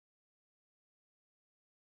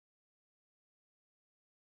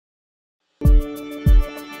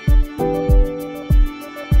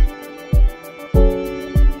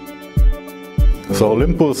So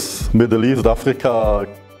Olympus Middle East Africa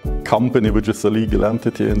company, which is a legal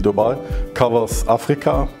entity in Dubai, covers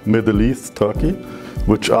Africa, Middle East, Turkey,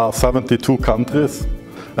 which are 72 countries.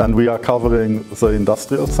 And we are covering the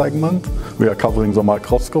industrial segment, we are covering the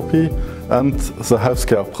microscopy and the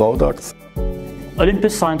healthcare products.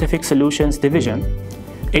 Olympus Scientific Solutions Division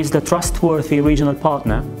is the trustworthy regional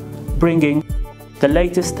partner bringing the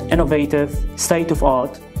latest innovative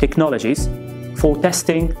state-of-art technologies for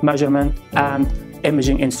testing, measurement and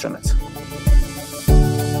imaging instruments.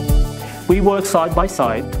 We work side by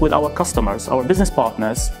side with our customers, our business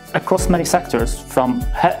partners across many sectors from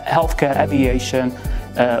healthcare, aviation,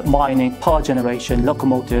 mining, power generation,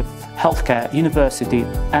 locomotive, healthcare, university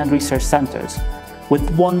and research centers with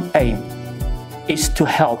one aim is to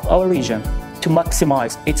help our region to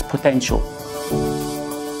maximize its potential.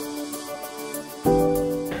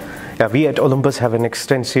 Yeah, we at Olympus have an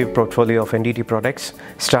extensive portfolio of NDT products,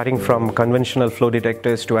 starting from conventional flow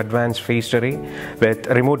detectors to advanced phased array with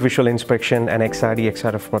remote visual inspection and XRD,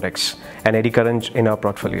 XRF products and eddy current in our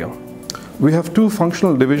portfolio. We have two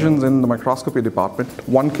functional divisions in the microscopy department.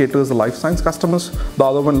 One caters the life science customers, the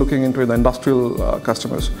other one looking into the industrial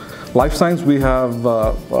customers. Life science, we have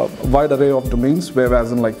a wide array of domains,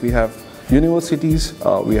 whereas in we have universities,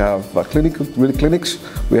 we have clinics,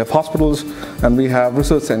 we have hospitals, and we have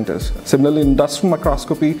research centers. Similarly, in industrial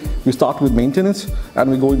microscopy, we start with maintenance and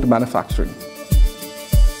we go into manufacturing.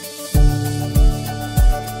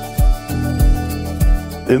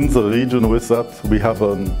 In the region with that, we have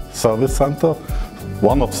a service center,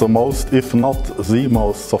 one of the most, if not the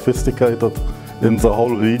most sophisticated in the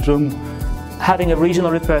whole region. Having a regional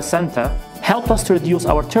repair center helped us to reduce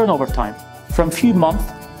our turnover time from a few months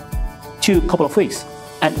to a couple of weeks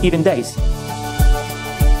and even days.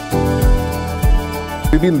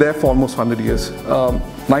 We've been there for almost 100 years.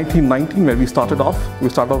 1919, when we started off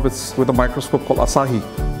with a microscope called Asahi.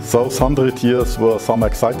 Those 100 years were some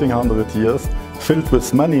exciting 100 years, filled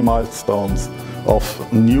with many milestones of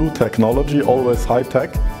new technology, always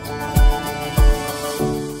high-tech.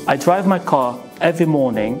 I drive my car every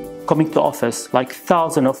morning coming to office like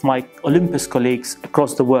thousands of my Olympus colleagues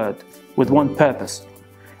across the world with one purpose.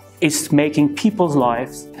 It's making people's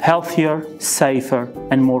lives healthier, safer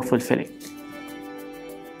and more fulfilling.